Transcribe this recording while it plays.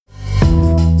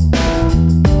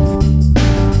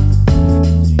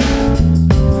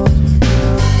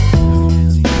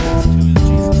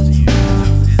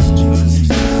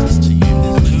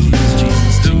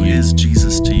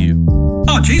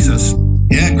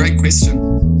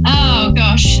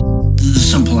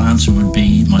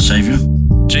Saviour.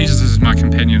 Jesus is my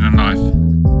companion in life,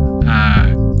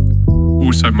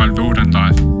 also my Lord in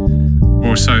life,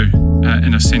 also,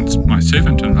 in a sense, my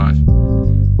servant in life.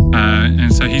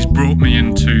 And so he's brought me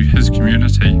into his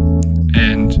community,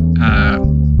 and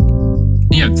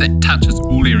that touches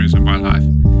all areas of my life.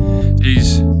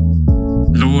 He's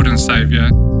Lord and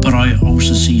Saviour. But I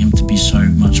also see him to be so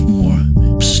much more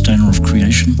sustainer of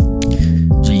creation,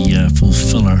 the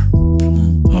fulfiller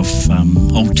of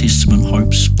Old Testament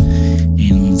hopes,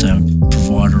 and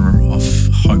provider of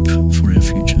hope for our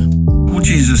future. Well,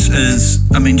 Jesus is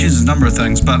a number of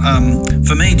things, but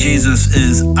for me, Jesus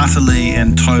is utterly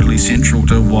and totally central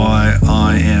to why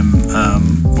I am,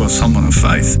 someone of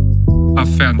faith. I've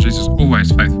found Jesus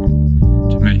always faithful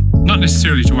to me, not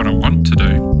necessarily to what I want to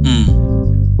do,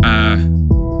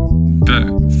 but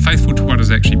faithful to what is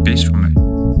actually best for me.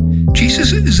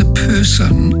 Jesus is a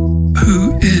person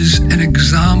who is an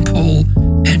example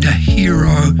and a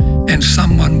hero and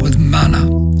someone with mana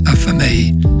for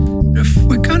me. If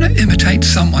we're going to imitate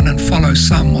someone and follow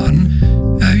someone,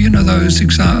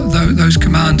 those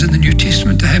commands in the New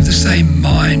Testament to have the same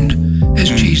mind as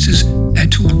Jesus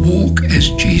and to walk as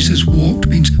Jesus walked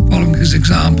means following his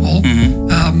example.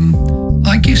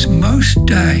 I guess most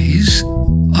days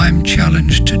I'm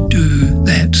challenged to do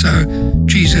that. So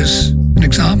Jesus, an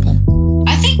example.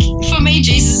 I think for me,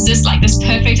 Jesus is just like this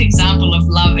perfect example of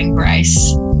love and grace.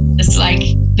 It's like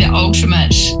the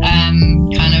ultimate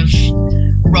kind of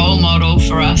role model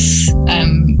for us,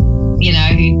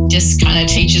 who just kind of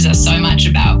teaches us so much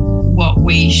about what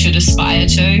we should aspire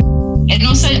to. And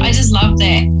also, I just love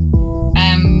that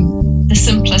the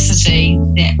simplicity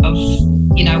of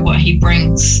what he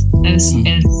brings is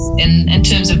in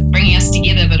terms of bringing us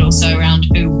together, but also around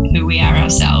who we are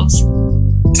ourselves.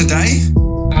 Today,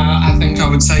 I think I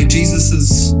would say Jesus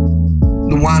is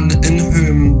the one in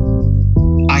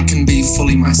whom I can be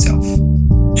fully myself.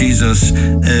 Jesus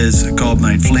is God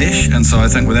made flesh, and so I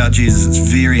think without Jesus, it's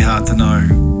very hard to know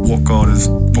what God is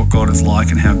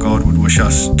like and how God would wish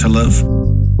us to live.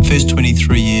 First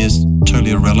 23 years,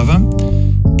 totally irrelevant.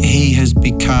 He has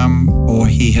been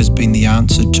the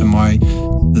answer to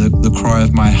the cry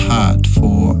of my heart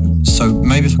so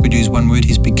maybe if I could use one word,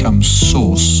 he's become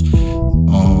source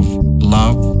of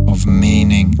love, of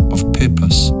meaning, of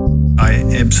purpose. I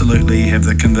absolutely have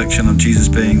the conviction of Jesus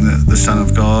being the Son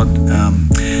of God,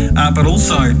 but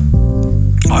also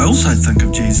I also think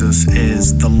of Jesus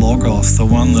as the Logos, the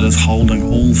one that is holding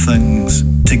all things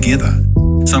together.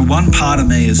 So one part of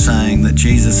me is saying that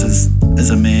Jesus is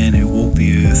a man who walked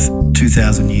the earth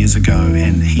 2,000 years ago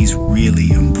and he's really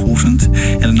important.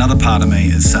 And another part of me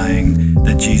is saying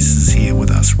that Jesus is here with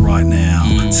us right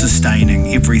now,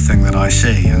 sustaining everything that I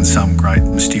see in some great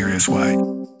mysterious way.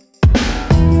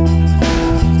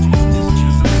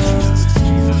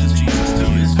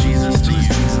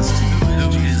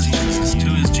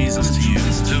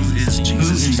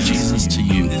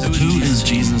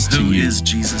 Who is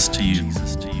Jesus to you?